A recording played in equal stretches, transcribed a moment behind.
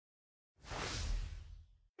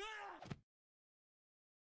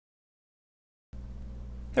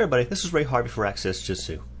Hey everybody, this is Ray Harvey for Access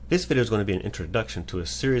Jitsu. This video is going to be an introduction to a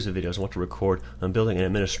series of videos I want to record on building an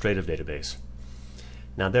administrative database.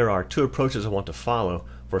 Now there are two approaches I want to follow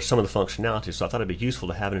for some of the functionality, so I thought it'd be useful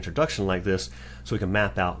to have an introduction like this so we can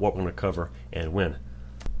map out what we're going to cover and when.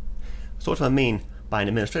 So what do I mean by an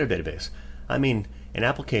administrative database? I mean an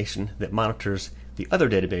application that monitors the other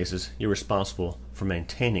databases you're responsible for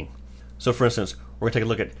maintaining. So for instance, we're going to take a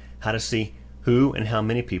look at how to see who and how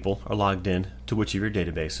many people are logged in to which of your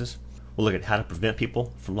databases. We'll look at how to prevent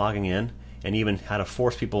people from logging in and even how to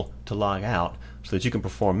force people to log out so that you can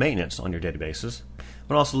perform maintenance on your databases.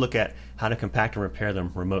 We'll also look at how to compact and repair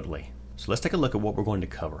them remotely. So let's take a look at what we're going to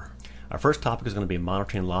cover. Our first topic is going to be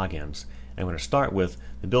monitoring logins, and we're going to start with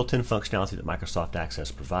the built-in functionality that Microsoft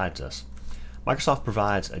Access provides us. Microsoft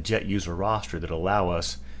provides a Jet user roster that will allow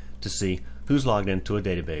us to see who's logged into a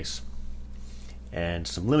database and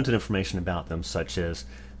some limited information about them, such as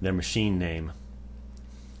their machine name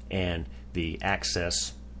and the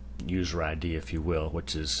access user ID, if you will,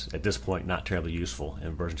 which is at this point not terribly useful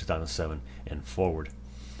in version 2007 and forward.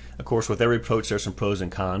 Of course, with every approach there's some pros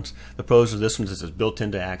and cons. The pros of this one is it's built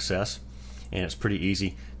into Access and it's pretty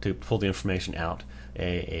easy to pull the information out.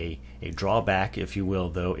 A drawback, if you will,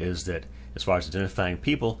 though, is that as far as identifying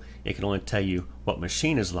people, it can only tell you what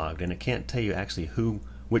machine is logged in. It can't tell you actually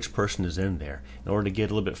which person is in there. In order to get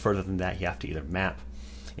a little bit further than that, you have to either map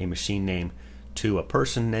a machine name to a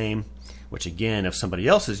person name, which again, if somebody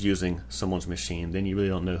else is using someone's machine, then you really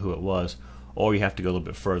don't know who it was, or you have to go a little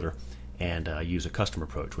bit further and use a custom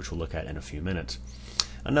approach, which we'll look at in a few minutes.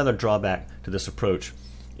 Another drawback to this approach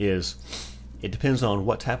is it depends on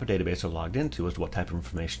what type of database you're logged into as to what type of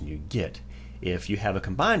information you get. If you have a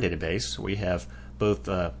combined database where you have both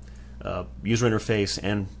user interface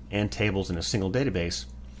and tables in a single database,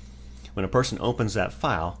 when a person opens that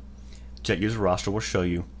file, Jet User Roster will show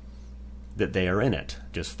you that they are in it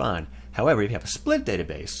just fine. However, if you have a split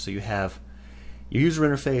database, so you have your user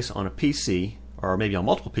interface on a PC or maybe on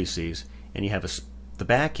multiple PCs, and you have the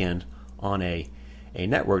back end on a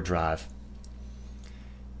network drive,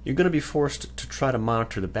 you're going to be forced to try to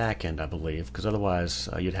monitor the back end, I believe, because otherwise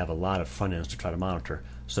you'd have a lot of front ends to try to monitor.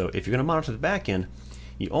 So if you're going to monitor the back end,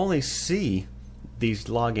 you only see these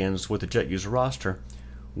logins with the Jet User Roster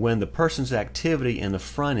when the person's activity in the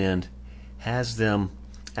front end has them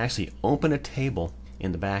actually open a table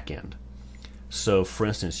in the back end. So for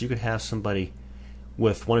instance, you could have somebody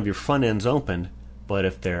with one of your front ends open, but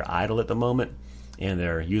if they're idle at the moment and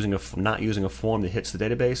they're not using a form that hits the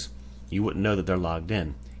database, you wouldn't know that they're logged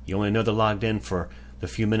in. You only know they're logged in for the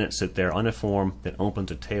few minutes that they're on a form that opens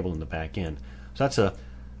a table in the back end. So that's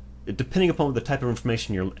depending upon the type of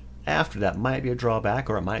information you're after, that might be a drawback,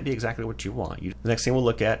 or it might be exactly what you want. The next thing we'll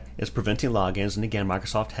look at is preventing logins, and again,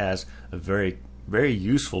 Microsoft has a very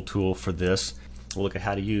useful tool for this. We'll look at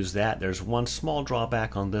how to use that. There's one small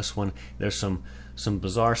drawback on this one. There's some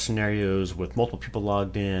bizarre scenarios with multiple people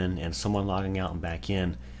logged in and someone logging out and back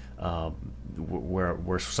in,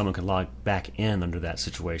 where someone can log back in under that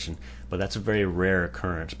situation, but that's a very rare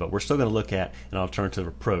occurrence. But we're still going to look at an alternative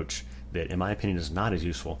approach that, in my opinion, is not as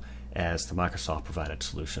useful as the Microsoft provided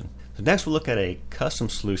solution. So next we'll look at a custom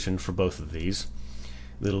solution for both of these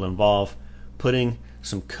that'll involve putting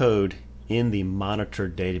some code in the monitor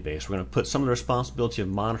database. We're going to put some of the responsibility of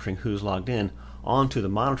monitoring who's logged in onto the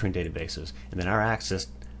monitoring databases, and then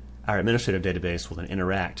our administrative database will then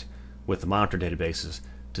interact with the monitor databases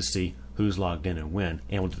to see who's logged in and when.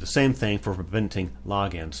 And we'll do the same thing for preventing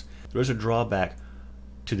logins. There is a drawback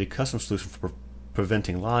to the custom solution for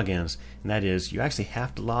preventing logins, and that is you actually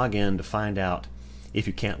have to log in to find out if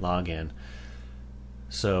you can't log in.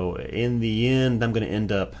 So in the end, I'm going to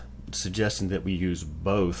end up suggesting that we use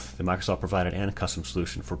both the Microsoft provided and a custom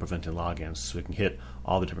solution for preventing logins, so we can hit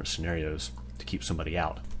all the different scenarios to keep somebody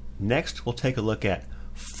out. Next, we'll take a look at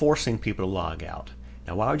forcing people to log out.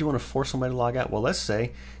 Now, why would you want to force somebody to log out? Well, let's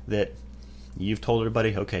say that you've told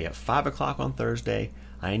everybody, okay, at 5 o'clock on Thursday,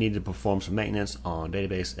 I need to perform some maintenance on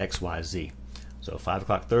database XYZ. So 5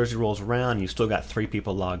 o'clock Thursday rolls around, and you've still got 3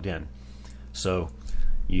 people logged in. So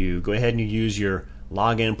you go ahead and you use your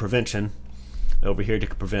login prevention over here to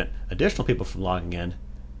prevent additional people from logging in,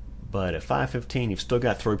 but at 5:15 you've still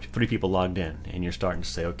got 3 people logged in, and you're starting to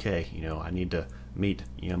say, okay, I need to meet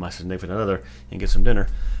my significant other and get some dinner.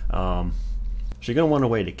 So you're going to want a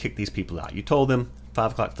way to kick these people out. You told them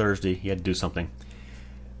 5 o'clock Thursday you had to do something.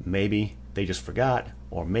 Maybe they just forgot,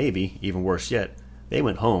 or maybe, even worse yet, they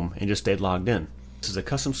went home and just stayed logged in. This is a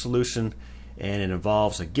custom solution, and it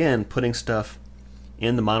involves, again, putting stuff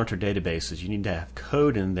in the monitor databases. You need to have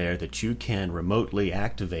code in there that you can remotely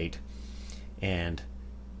activate and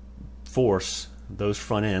force those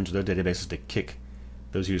front ends, those databases, to kick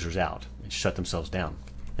those users out and shut themselves down.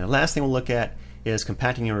 And the last thing we'll look at is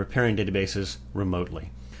compacting and repairing databases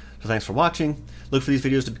remotely. So thanks for watching. Look for these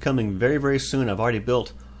videos to be coming very, very soon. I've already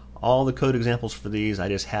built all the code examples for these. I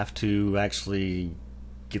just have to actually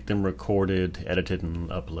get them recorded, edited, and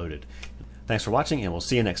uploaded. Thanks for watching, and we'll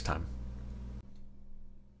see you next time.